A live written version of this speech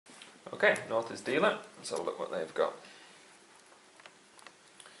Okay, North is dealer. Let's have a look what they've got.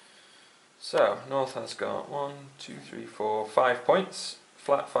 So, North has got 1, 2, 3, 4, 5 points.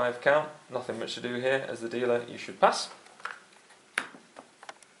 Flat 5 count. Nothing much to do here. As the dealer, you should pass.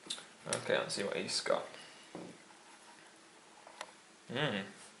 Okay, let's see what East's got.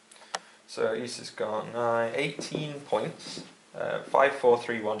 So East has got 18 points. 5, 4,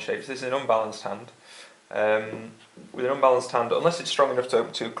 3, 1 shapes. This is an unbalanced hand. With an unbalanced hand, unless it's strong enough to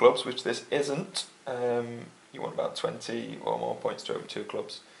open 2 clubs, which this isn't, you want about 20 or more points to open 2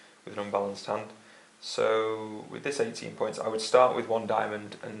 clubs with an unbalanced hand. So with this 18 points, I would start with 1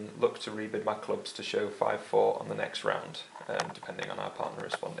 diamond and look to rebid my clubs to show 5, 4 on the next round, depending on our partner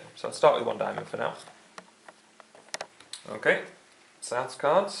responding. So I'll start with 1 diamond for now. Okay, South's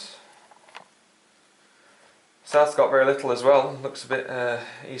cards. South's got very little as well. Looks a bit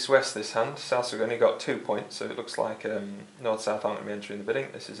east-west this hand. South's only got 2 points, so it looks like North-South aren't going to be entering the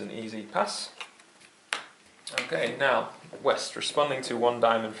bidding. This is an easy pass. Okay, now West responding to 1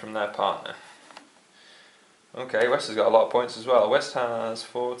 diamond from their partner. Okay, West has got a lot of points as well. West has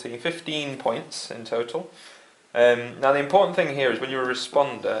 15 points in total. Now the important thing here is when you're a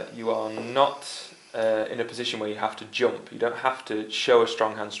responder, you are not in a position where you have to jump. You don't have to show a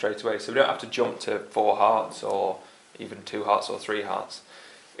strong hand straight away, so we don't have to jump to 4 hearts or even 2 hearts or 3 hearts.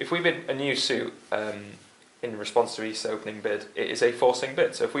 If we bid a new suit in response to East's opening bid, it is a forcing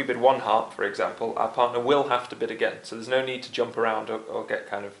bid. So if we bid 1 heart, for example, our partner will have to bid again. So there's no need to jump around or get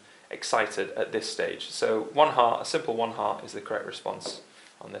kind of excited at this stage. So 1 heart, a simple 1 heart is the correct response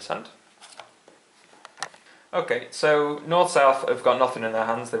on this hand. Okay, so North-South have got nothing in their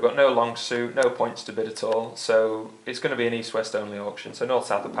hands. They've got no long suit, no points to bid at all. So it's going to be an East-West only auction. So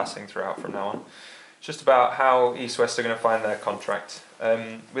North-South are passing throughout from now on. It's just about how East-West are going to find their contract.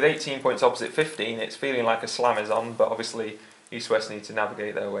 With 18 points opposite 15, it's feeling like a slam is on, but obviously East-West need to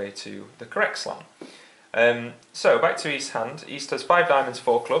navigate their way to the correct slam. So back to East's hand. East has 5 diamonds,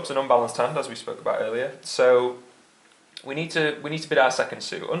 4 clubs, an unbalanced hand as we spoke about earlier. So we need to bid our second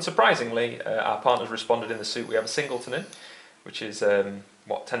suit. Unsurprisingly, our partner's responded in the suit we have a singleton in, which is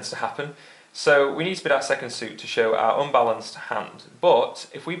what tends to happen. So we need to bid our second suit to show our unbalanced hand. But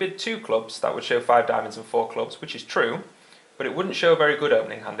if we bid 2 clubs, that would show 5 diamonds and 4 clubs, which is true, but it wouldn't show a very good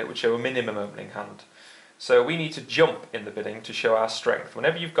opening hand. It would show a minimum opening hand. So we need to jump in the bidding to show our strength.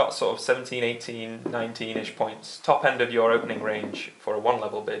 Whenever you've got sort of 17, 18, 19-ish points, top end of your opening range for a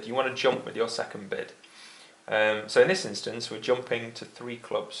 1-level bid, you want to jump with your second bid. So in this instance, we're jumping to 3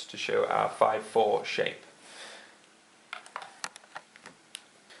 clubs to show our 5-4 shape.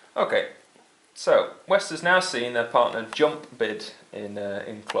 Okay, so West has now seen their partner jump bid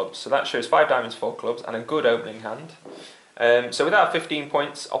in clubs. So that shows 5 diamonds, 4 clubs, and a good opening hand. So with our 15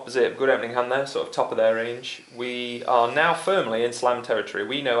 points opposite a good opening hand there, sort of top of their range, we are now firmly in slam territory.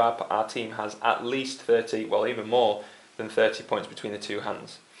 We know our team has at least 30, well even more than 30 points between the 2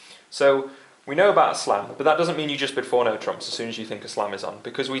 hands. So we know about a slam, but that doesn't mean you just bid 4 no trumps as soon as you think a slam is on,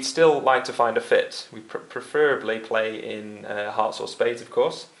 because we'd still like to find a fit. We preferably play in hearts or spades, of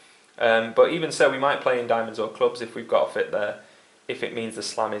course, but even so we might play in diamonds or clubs if we've got a fit there, if it means the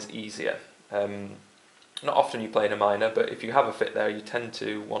slam is easier. Not often you play in a minor, but if you have a fit there, you tend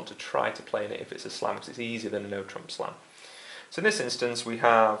to want to try to play in it if it's a slam, because it's easier than a no-trump slam. So in this instance, we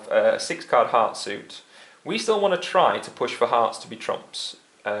have a 6-card heart suit. We still want to try to push for hearts to be trumps.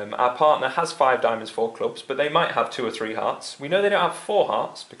 Our partner has 5 diamonds, 4 clubs, but they might have 2 or 3 hearts. We know they don't have 4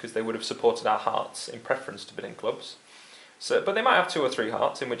 hearts, because they would have supported our hearts in preference to bidding clubs. But they might have 2 or 3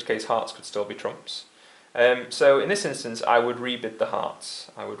 hearts, in which case hearts could still be trumps. So in this instance, I would rebid the hearts.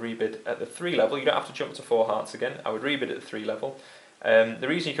 I would rebid at the 3 level. You don't have to jump to 4 hearts again. I would rebid at the 3 level. The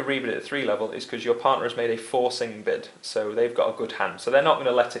reason you can rebid at the 3 level is because your partner has made a forcing bid. So they've got a good hand. So they're not going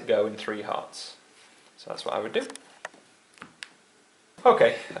to let it go in 3 hearts. So that's what I would do.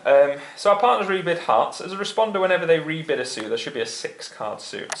 Okay, so our partners rebid hearts. As a responder, whenever they rebid a suit, there should be a 6-card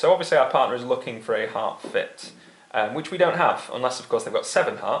suit. So obviously our partner is looking for a heart fit. Which we don't have, unless of course they've got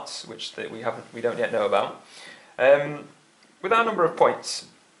 7 hearts, which we don't yet know about. With our number of points,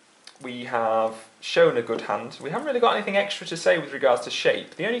 we have shown a good hand. We haven't really got anything extra to say with regards to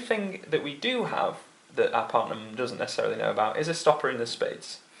shape. The only thing that we do have that our partner doesn't necessarily know about is a stopper in the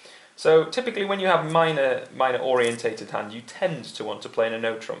spades. So typically when you have minor orientated hand, you tend to want to play in a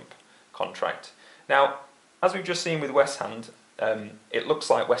no-trump contract. Now, as we've just seen with West's hand, it looks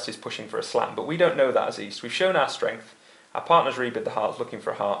like West is pushing for a slam, but we don't know that as East. We've shown our strength. Our partner's rebid the hearts looking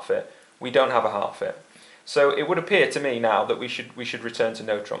for a heart fit. We don't have a heart fit. So it would appear to me now that we should return to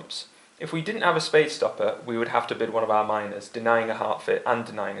no trumps. If we didn't have a spade stopper, we would have to bid one of our minors, denying a heart fit and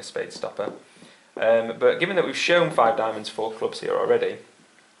denying a spade stopper. But given that we've shown 5 diamonds, 4 clubs here already,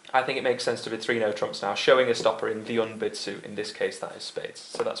 I think it makes sense to bid 3 no trumps now, showing a stopper in the unbid suit. In this case, that is spades.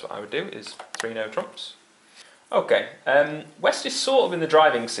 So that's what I would do, is 3 no trumps. Okay, West is sort of in the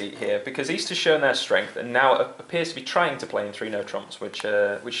driving seat here because East has shown their strength and now appears to be trying to play in 3 no trumps, which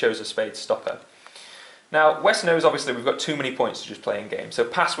shows a spade stopper. Now, West knows obviously we've got too many points to just play in game, so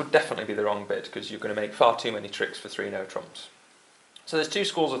pass would definitely be the wrong bid because you're going to make far too many tricks for 3 no trumps. So there's two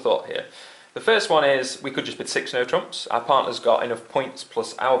schools of thought here. The first one is we could just bid 6 no trumps. Our partner's got enough points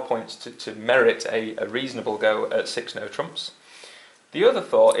plus our points to merit a reasonable go at 6 no trumps. The other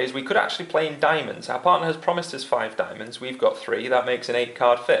thought is we could actually play in diamonds. Our partner has promised us 5 diamonds, we've got 3, that makes an 8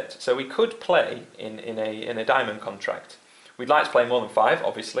 card fit. So we could play in a diamond contract. We'd like to play more than 5,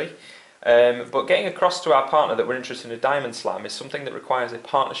 obviously, but getting across to our partner that we're interested in a diamond slam is something that requires a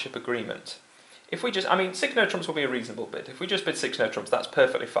partnership agreement. If we just, 6 no trumps will be a reasonable bid. If we just bid 6 no trumps, that's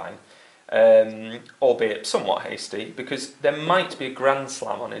perfectly fine. Albeit somewhat hasty, because there might be a grand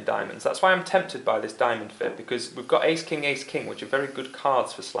slam on in diamonds. That's why I'm tempted by this diamond fit, because we've got ace king, which are very good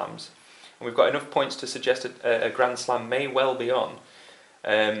cards for slams, and we've got enough points to suggest a grand slam may well be on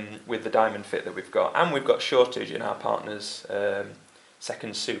with the diamond fit that we've got, and we've got shortage in our partner's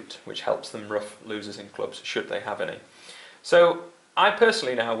second suit, which helps them rough losers in clubs, should they have any. So I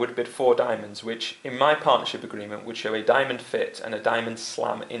personally now would bid 4 diamonds, which in my partnership agreement would show a diamond fit and a diamond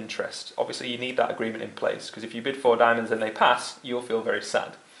slam interest. Obviously you need that agreement in place, because if you bid 4 diamonds and they pass, you'll feel very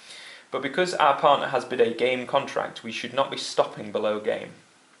sad. But because our partner has bid a game contract, we should not be stopping below game.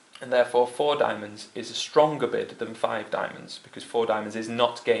 And therefore 4 diamonds is a stronger bid than 5 diamonds, because 4 diamonds is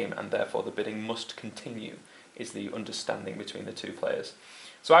not game and therefore the bidding must continue, is the understanding between the two players.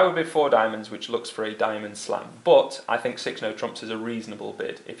 So I would bid 4 diamonds, which looks for a diamond slam, but I think 6 no trumps is a reasonable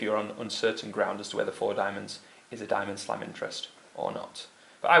bid if you're on uncertain ground as to whether 4 diamonds is a diamond slam interest or not.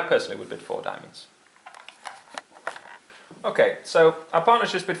 But I personally would bid 4 diamonds. Okay, so our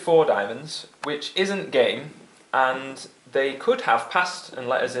partner's just bid 4 diamonds, which isn't game, and they could have passed and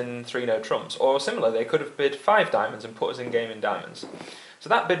let us in 3 no trumps, or similar, they could have bid 5 diamonds and put us in game in diamonds. So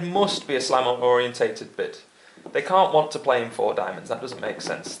that bid must be a slam-orientated bid. They can't want to play in 4 diamonds, that doesn't make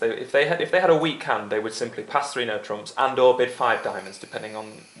sense. If they had a weak hand, they would simply pass 3 no trumps and or bid 5 diamonds, depending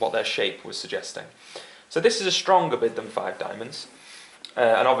on what their shape was suggesting. So this is a stronger bid than 5 diamonds,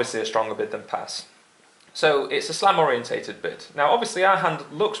 and obviously a stronger bid than pass. So it's a slam-orientated bid. Now obviously our hand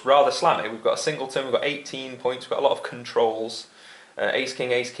looks rather slammy. We've got a singleton, we've got 18 points, we've got a lot of controls. Ace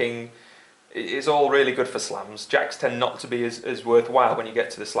king, it's all really good for slams. Jacks tend not to be as worthwhile when you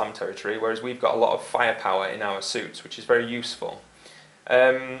get to the slam territory, whereas we've got a lot of firepower in our suits, which is very useful.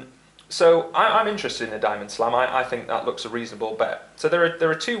 So I'm interested in a diamond slam. I think that looks a reasonable bet. So there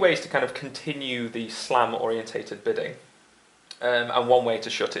are 2 ways to kind of continue the slam-orientated bidding, and 1 way to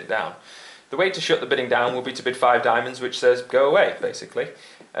shut it down. The way to shut the bidding down will be to bid 5 diamonds, which says go away, basically,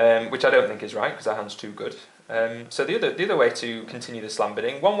 which I don't think is right because our hand's too good. So the other way to continue the slam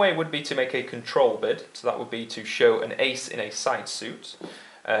bidding, 1 way would be to make a control bid, so that would be to show an ace in a side suit.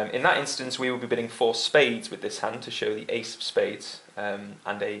 In that instance we will be bidding 4 spades with this hand to show the ace of spades,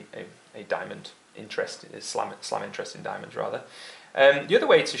 and a diamond interest, slam interest in diamonds rather. The other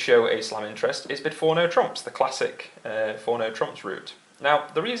way to show a slam interest is bid 4 no trumps, the classic 4 no trumps route. Now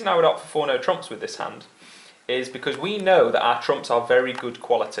the reason I would opt for 4 no trumps with this hand is because we know that our trumps are very good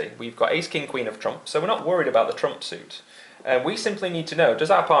quality. We've got ace king queen of trumps, so we're not worried about the trump suit. We simply need to know,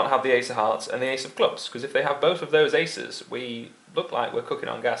 does our partner have the ace of hearts and the ace of clubs? Because if they have both of those aces, we look like we're cooking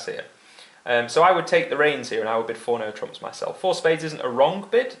on gas here. So I would take the reins here and I would bid 4 no trumps myself. 4 spades isn't a wrong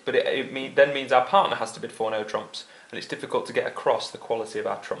bid, but it then means our partner has to bid 4 no trumps, and it's difficult to get across the quality of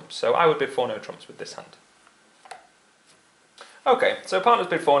our trumps. So I would bid 4 no trumps with this hand. Okay, so partners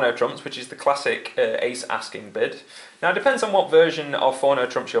bid 4 no trumps, which is the classic ace asking bid. Now it depends on what version of 4 no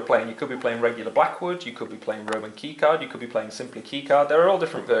trumps you're playing. You could be playing regular Blackwood, you could be playing Roman keycard, you could be playing simply keycard. There are all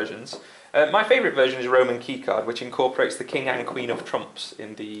different versions. My favourite version is Roman keycard, which incorporates the king and queen of trumps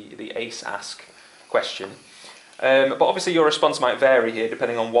in the ace ask question. But obviously your response might vary here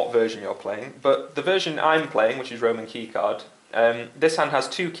depending on what version you're playing. But the version I'm playing, which is Roman keycard, this hand has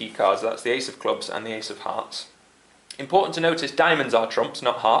 2 keycards, that's the ace of clubs and the ace of hearts. Important to notice, diamonds are trumps,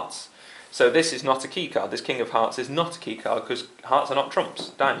 not hearts. So this is not a key card. This king of hearts is not a key card because hearts are not trumps.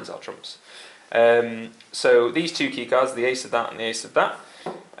 Diamonds are trumps. So these 2 key cards, the ace of that and the ace of that,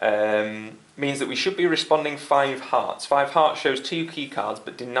 means that we should be responding 5 hearts. 5 hearts shows 2 key cards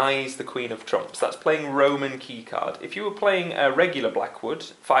but denies the queen of trumps. That's playing Roman key card. If you were playing a regular Blackwood,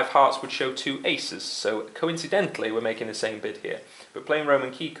 5 hearts would show 2 aces. So coincidentally, we're making the same bid here. But playing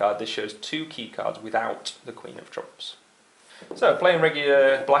Roman key card, this shows 2 key cards without the queen of trumps. So, playing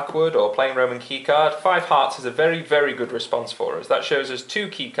regular Blackwood or playing Roman keycard, 5 hearts is a very, very good response for us. That shows us 2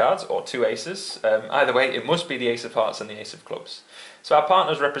 keycards, or 2 aces. Either way, it must be the ace of hearts and the ace of clubs. So our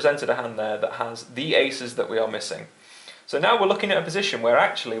partner's represented a hand there that has the aces that we are missing. So now we're looking at a position where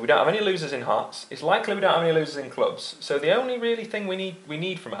actually we don't have any losers in hearts. It's likely we don't have any losers in clubs. So the only really thing we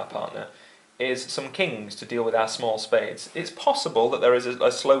need from our partner is some kings to deal with our small spades. It's possible that there is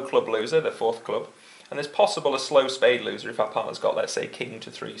a slow club loser, the 4th club, and there's possible a slow spade loser if our partner's got, let's say, king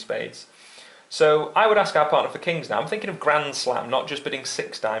to 3 spades. So I would ask our partner for kings now. I'm thinking of Grand Slam, not just bidding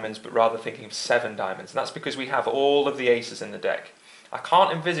 6 diamonds, but rather thinking of 7 diamonds. And that's because we have all of the aces in the deck. I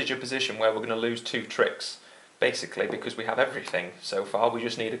can't envisage a position where we're going to lose 2 tricks, basically because we have everything so far. We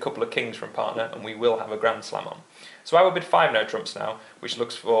just need a couple of kings from partner, and we will have a Grand Slam on. So I will bid 5 no trumps now, which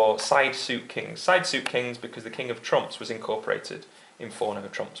looks for side suit kings. Side suit kings because the king of trumps was incorporated in 4 no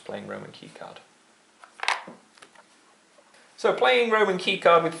trumps playing Roman keycard. So playing Roman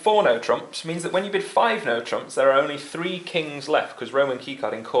keycard with 4 no trumps means that when you bid 5 no trumps, there are only 3 kings left because Roman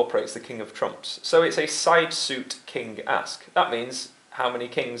keycard incorporates the king of trumps. So it's a side suit king ask. That means how many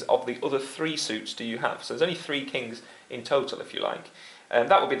kings of the other 3 suits do you have? So there's only 3 kings in total, if you like.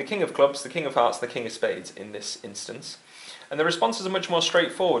 That would be the king of clubs, the king of hearts, and the king of spades in this instance. And the responses are much more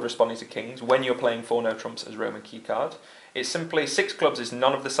straightforward responding to kings when you're playing 4 no trumps as Roman keycard. It's simply 6 clubs is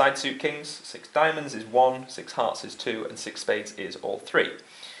none of the side suit kings, 6 diamonds is 1, 6 hearts is 2, and 6 spades is all 3.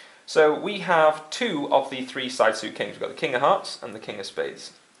 So we have 2 of the 3 side suit kings. We've got the king of hearts and the king of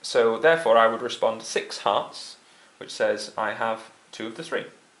spades. So therefore I would respond 6 hearts, which says I have 2 of the 3.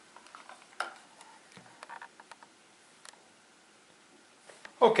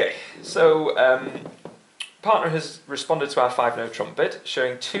 Okay, so partner has responded to our 5 no trump bid,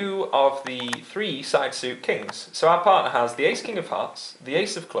 showing 2 of the 3 side suit kings. So our partner has the ace king of hearts, the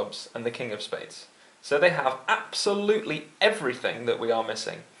ace of clubs, and the king of spades. So they have absolutely everything that we are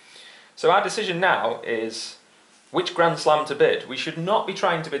missing. So our decision now is which Grand Slam to bid. We should not be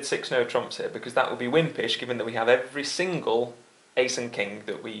trying to bid 6 no trumps here because that would be wimpish given that we have every single ace and king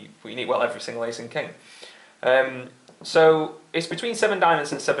that we need. Well, every single ace and king. So it's between 7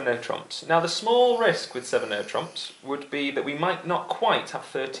 diamonds and 7 no trumps. Now the small risk with 7 no trumps would be that we might not quite have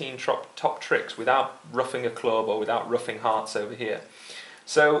 13 top tricks without roughing a club or without roughing hearts over here.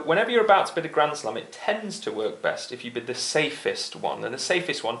 So whenever you're about to bid a Grand Slam, it tends to work best if you bid the safest one, and the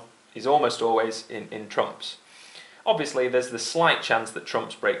safest one is almost always in trumps. Obviously there's the slight chance that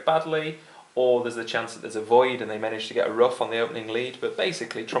trumps break badly, or there's the chance that there's a void and they manage to get a ruff on the opening lead, but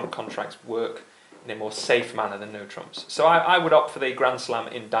basically trump contracts work in a more safe manner than no trumps. So I would opt for the Grand Slam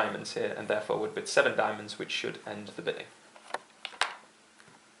in diamonds here, and therefore would bid 7 diamonds, which should end the bidding.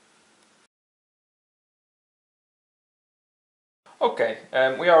 Okay,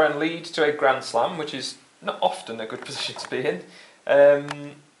 we are in lead to a Grand Slam, which is not often a good position to be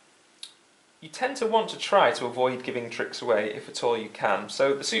in. You tend to want to try to avoid giving tricks away if at all you can.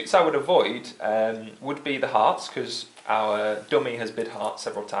 So the suits I would avoid would be the hearts, because our dummy has bid hearts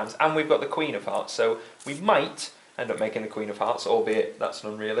several times, and we've got the queen of hearts, so we might end up making the queen of hearts, albeit that's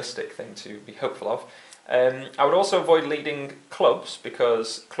an unrealistic thing to be hopeful of. I would also avoid leading clubs,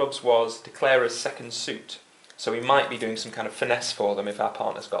 because clubs was declarer's second suit, so we might be doing some kind of finesse for them if our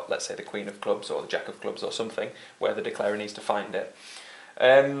partner's got, let's say, the queen of clubs or the jack of clubs or something, where the declarer needs to find it.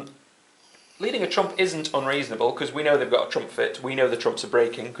 Leading a trump isn't unreasonable because we know they've got a trump fit, we know the trumps are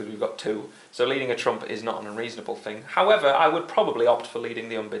breaking because we've got 2, so leading a trump is not an unreasonable thing. However, I would probably opt for leading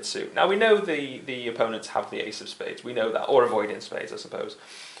the unbid suit. Now we know the opponents have the ace of spades, we know that, or avoiding spades I suppose.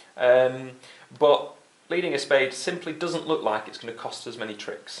 But leading a spade simply doesn't look like it's going to cost us many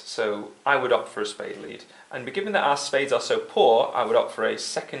tricks, so I would opt for a spade lead. And given that our spades are so poor, I would opt for a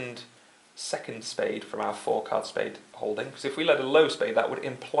second spade from our 4-card spade holding, because if we led a low spade that would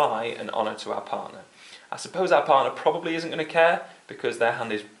imply an honour to our partner. I suppose our partner probably isn't going to care because their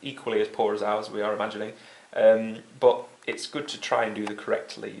hand is equally as poor as ours, we are imagining, but it's good to try and do the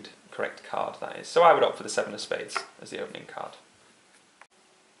correct lead, correct card that is. So I would opt for the 7 of spades as the opening card.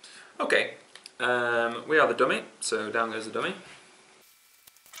 Okay, we are the dummy, so down goes the dummy.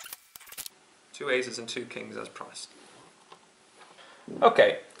 2 aces and 2 kings as promised.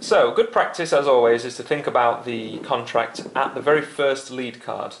 Okay, so good practice as always is to think about the contract at the very first lead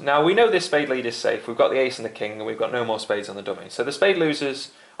card. Now we know this spade lead is safe, we've got the ace and the king and we've got no more spades on the dummy, so the spade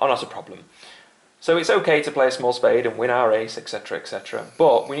losers are not a problem. So it's okay to play a small spade and win our ace, etc, etc,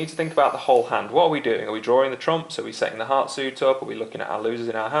 but we need to think about the whole hand. What are we doing? Are we drawing the trumps? Are we setting the heart suit up? Are we looking at our losers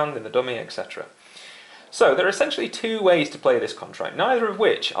in our hand, in the dummy, etc? So there are essentially 2 ways to play this contract, neither of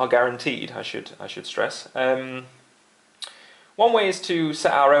which are guaranteed, I should stress. One way is to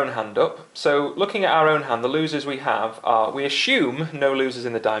set our own hand up. So looking at our own hand, the losers we have are, we assume no losers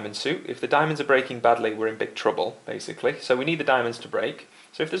in the diamond suit. If the diamonds are breaking badly, we're in big trouble, basically. So we need the diamonds to break.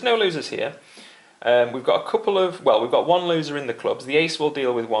 So if there's no losers here, we've got a couple of, well, we've got one loser in the clubs. The ace will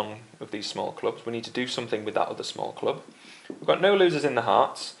deal with one of these small clubs. We need to do something with that other small club. We've got no losers in the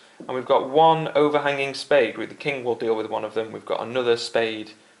hearts, and we've got one overhanging spade. The king will deal with one of them. We've got another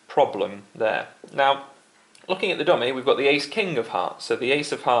spade problem there. Now, looking at the dummy, we've got the ace-king of hearts. So the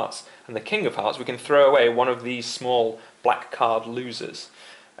ace of hearts and the king of hearts, we can throw away one of these small black card losers.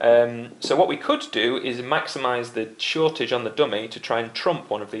 So what we could do is maximise the shortage on the dummy to try and trump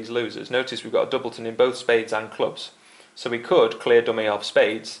one of these losers. Notice we've got a doubleton in both spades and clubs. So we could clear dummy of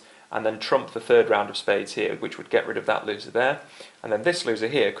spades and then trump the third round of spades here, which would get rid of that loser there. And then this loser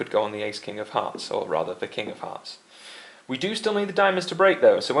here could go on the ace-king of hearts, or rather the king of hearts. We do still need the diamonds to break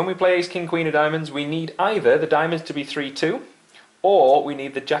though, so when we play ace-king-queen of diamonds, we need either the diamonds to be 3-2, or we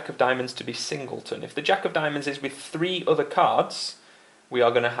need the jack of diamonds to be singleton. If the jack of diamonds is with 3 other cards, we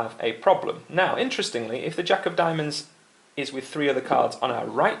are going to have a problem. Now, interestingly, if the jack of diamonds is with 3 other cards on our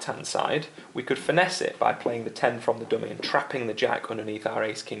right-hand side, we could finesse it by playing the 10 from the dummy and trapping the jack underneath our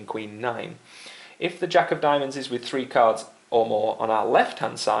ace-king-queen 9. If the jack of diamonds is with 3 cards or more on our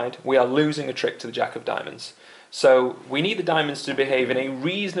left-hand side, we are losing a trick to the jack of diamonds. So we need the diamonds to behave in a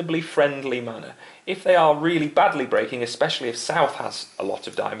reasonably friendly manner. If they are really badly breaking, especially if South has a lot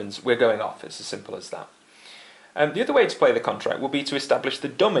of diamonds, we're going off. It's as simple as that. The other way to play the contract would be to establish the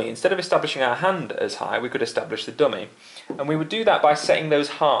dummy. Instead of establishing our hand as high, we could establish the dummy. And we would do that by setting those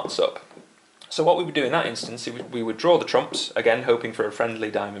hearts up. So what we would do in that instance, we would draw the trumps, again hoping for a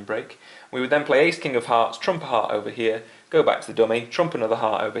friendly diamond break. We would then play ace-king of hearts, trump a heart over here, go back to the dummy, trump another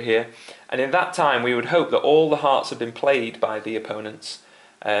heart over here, and in that time we would hope that all the hearts have been played by the opponents.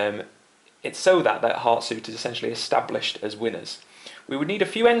 It's so that that heart suit is essentially established as winners. We would need a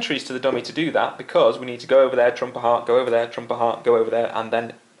few entries to the dummy to do that, because we need to go over there, trump a heart, go over there, trump a heart, go over there, and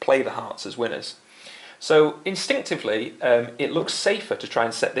then play the hearts as winners. So instinctively, it looks safer to try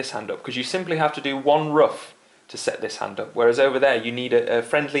and set this hand up, because you simply have to do one ruff to set this hand up, whereas over there you need a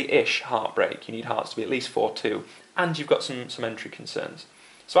friendly-ish heart break. You need hearts to be at least 4-2, and you've got some entry concerns.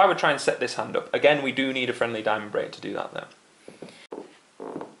 So I would try and set this hand up. Again, we do need a friendly diamond break to do that though.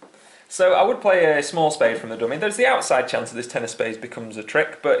 So I would play a small spade from the dummy. There's the outside chance that this 10 of spades becomes a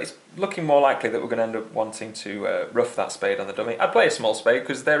trick, but it's looking more likely that we're going to end up wanting to ruff that spade on the dummy. I'd play a small spade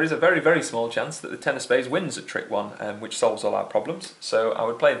because there is a very, very small chance that the 10 of spades wins at trick 1, which solves all our problems. So I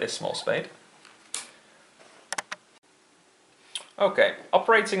would play this small spade. Okay,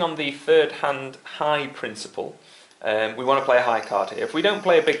 operating on the third hand high principle, we want to play a high card here. If we don't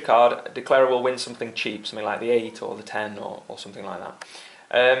play a big card, declarer will win something cheap, something like the 8 or the 10 or something like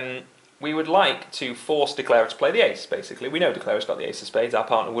that. We would like to force declarer to play the ace, basically. We know declarer's got the ace of spades, our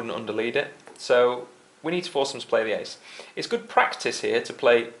partner wouldn't underlead it, so we need to force them to play the ace. It's good practice here to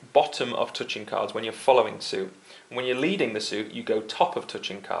play bottom of touching cards when you're following suit. And when you're leading the suit, you go top of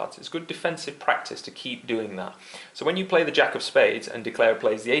touching cards. It's good defensive practice to keep doing that. So when you play the jack of spades and declarer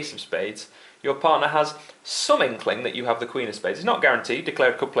plays the ace of spades, your partner has some inkling that you have the queen of spades. It's not guaranteed.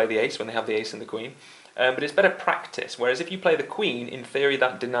 Declarer could play the ace when they have the ace and the queen. But it's better practice, whereas if you play the queen, in theory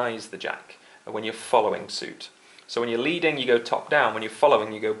that denies the jack when you're following suit. So when you're leading, you go top down. When you're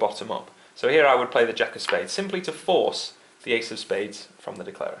following, you go bottom up. So here I would play the jack of spades, simply to force the ace of spades from the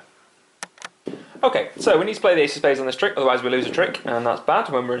declarer. Okay, so we need to play the ace of spades on this trick, otherwise we lose a trick, and that's bad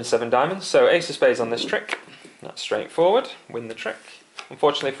when we're in 7 diamonds. So ace of spades on this trick, that's straightforward, win the trick.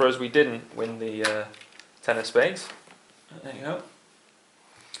 Unfortunately for us, we didn't win the 10 of spades. There you go.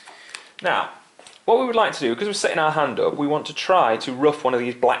 Now, what we would like to do, because we're setting our hand up, we want to try to ruff one of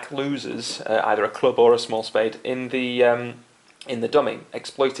these black losers, either a club or a small spade, in the dummy,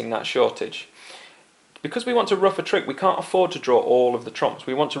 exploiting that shortage. Because we want to ruff a trick, we can't afford to draw all of the trumps.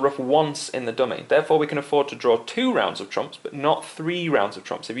 We want to ruff once in the dummy. Therefore, we can afford to draw 2 rounds of trumps, but not 3 rounds of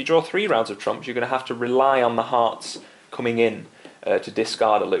trumps. If you draw 3 rounds of trumps, you're going to have to rely on the hearts coming in to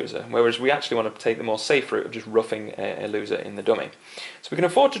discard a loser, whereas we actually want to take the more safe route of just ruffing a loser in the dummy. So we can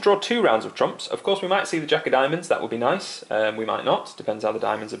afford to draw 2 rounds of trumps. Of course, we might see the jack of diamonds. That would be nice. We might not. Depends how the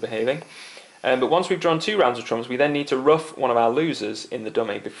diamonds are behaving. But once we've drawn 2 rounds of trumps, we then need to ruff one of our losers in the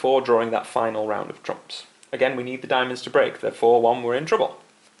dummy before drawing that final round of trumps. Again, we need the diamonds to break, therefore 1, we're in trouble.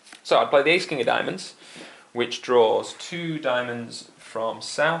 So I'd play the ace-king of diamonds, which draws 2 diamonds from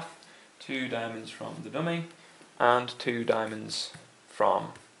south, 2 diamonds from the dummy, and 2 diamonds from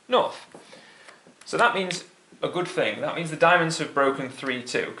north. So that means a good thing. That means the diamonds have broken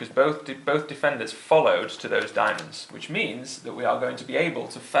 3-2 because both defenders followed to those diamonds, which means that we are going to be able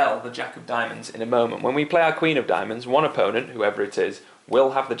to fell the jack of diamonds in a moment. When we play our queen of diamonds, one opponent, whoever it is,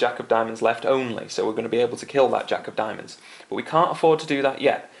 will have the jack of diamonds left only, so we're going to be able to kill that jack of diamonds. But we can't afford to do that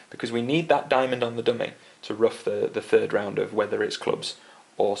yet because we need that diamond on the dummy to rough the third round of whether it's clubs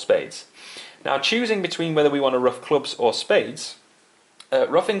or spades. Now, choosing between whether we want to rough clubs or spades,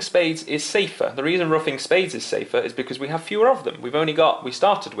 roughing spades is safer. The reason roughing spades is safer is because we have fewer of them. We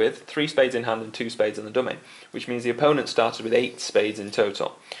started with 3 spades in hand and 2 spades on the dummy, which means the opponent started with 8 spades in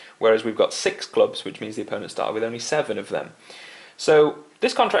total, whereas we've got 6 clubs, which means the opponent started with only 7 of them. So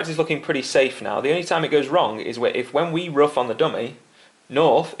this contract is looking pretty safe now. The only time it goes wrong is when we rough on the dummy,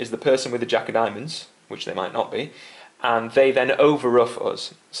 North is the person with the jack of diamonds, which they might not be, and they then over-rough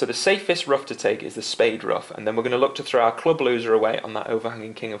us. So the safest rough to take is the spade rough, and then we're going to look to throw our club loser away on that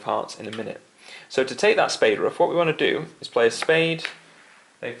overhanging king of hearts in a minute. So to take that spade rough, what we want to do is play a spade,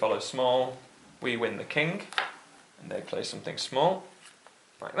 they follow small, we win the king, and they play something small,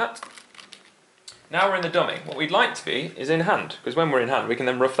 like that. Now we're in the dummy. What we'd like to be is in hand, because when we're in hand we can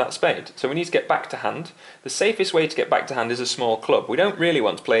then rough that spade. So we need to get back to hand. The safest way to get back to hand is a small club. We don't really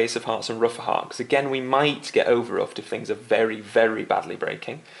want to play ace of hearts and rough a heart, because again we might get over-roughed if things are very, very badly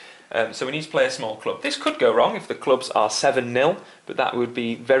breaking. So we need to play a small club. This could go wrong if the clubs are 7-0, but that would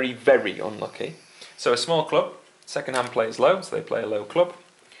be very, very unlucky. So a small club, second hand plays low, so they play a low club.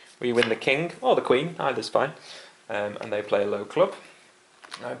 We win the king, or the queen, either's fine, and they play a low club.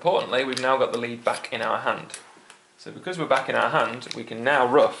 Now importantly, we've now got the lead back in our hand. So because we're back in our hand, we can now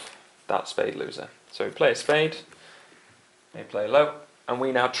rough that spade loser. So we play a spade, they play low, and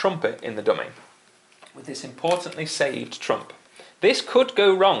we now trump it in the dummy with this importantly saved trump. This could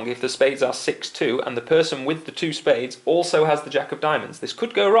go wrong if the spades are 6-2 and the person with the 2 spades also has the jack of diamonds. This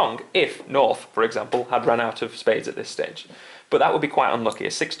could go wrong if North, for example, had run out of spades at this stage. But that would be quite unlucky. A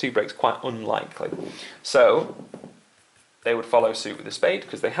 6-2 break's quite unlikely. So they would follow suit with the spade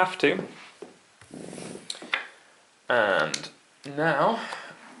because they have to. And now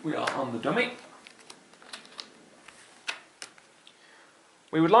we are on the dummy.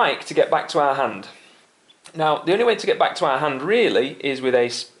 We would like to get back to our hand. Now, the only way to get back to our hand really is with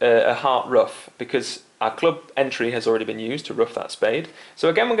a heart rough, because our club entry has already been used to rough that spade. So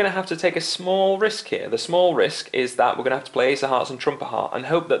again, we're going to have to take a small risk here. The small risk is that we're going to have to play ace of hearts and trump a heart and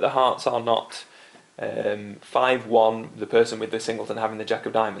hope that the hearts are not 5-1, the person with the singleton having the jack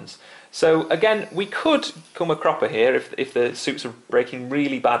of diamonds. So again, we could come a cropper here if the suits are breaking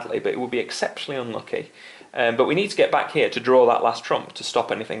really badly, but it would be exceptionally unlucky. But we need to get back here to draw that last trump to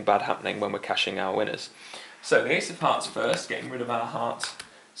stop anything bad happening when we're cashing our winners. So the ace of hearts first, getting rid of our heart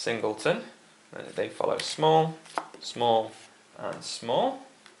singleton. They follow small, small, and small.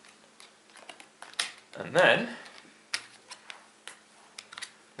 And then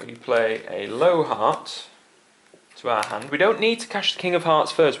we play a low heart to our hand. We don't need to cash the king of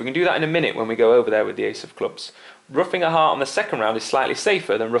hearts first. We can do that in a minute when we go over there with the ace of clubs. Roughing a heart on the second round is slightly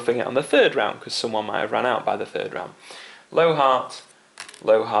safer than roughing it on the third round, because someone might have run out by the third round. Low heart,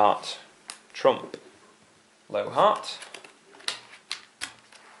 trump, low heart.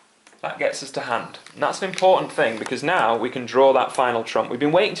 That gets us to hand. And that's an important thing, because now we can draw that final trump. We've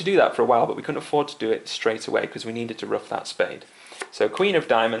been waiting to do that for a while, but we couldn't afford to do it straight away because we needed to rough that spade. So queen of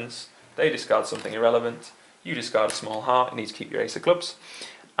diamonds, they discard something irrelevant. You discard a small heart, you need to keep your ace of clubs.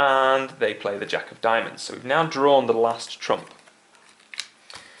 And they play the jack of diamonds. So we've now drawn the last trump.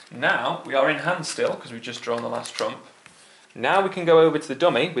 Now we are in hand still, because we've just drawn the last trump. Now we can go over to the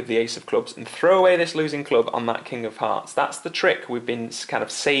dummy with the ace of clubs and throw away this losing club on that king of hearts. That's the trick we've been kind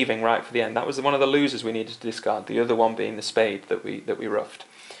of saving right for the end. That was one of the losers we needed to discard, the other one being the spade that we roughed.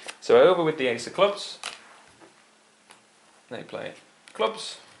 So over with the ace of clubs. They play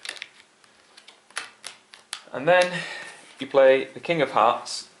clubs. And then you play the king of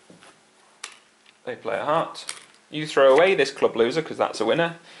hearts. They play a heart. You throw away this club loser because that's a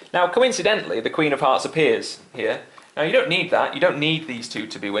winner. Now coincidentally the queen of hearts appears here. Now you don't need that, you don't need these two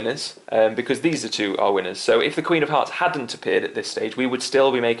to be winners, because these two are winners. So if the queen of hearts hadn't appeared at this stage, we would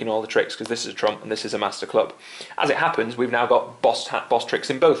still be making all the tricks, because this is a trump and this is a master club. As it happens, we've now got boss tricks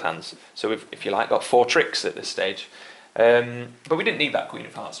in both hands. So we've, if you like, got 4 tricks at this stage. But we didn't need that queen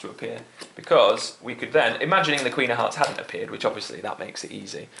of hearts to appear, because we could then, imagining the queen of hearts hadn't appeared, which obviously that makes it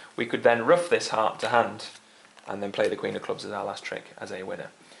easy, we could then rough this heart to hand and then play the queen of clubs as our last trick as a winner.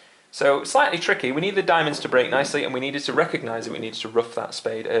 So slightly tricky. We need the diamonds to break nicely, and we needed to recognise that we needed to rough that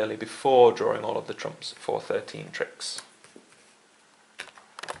spade early before drawing all of the trumps for 13 tricks.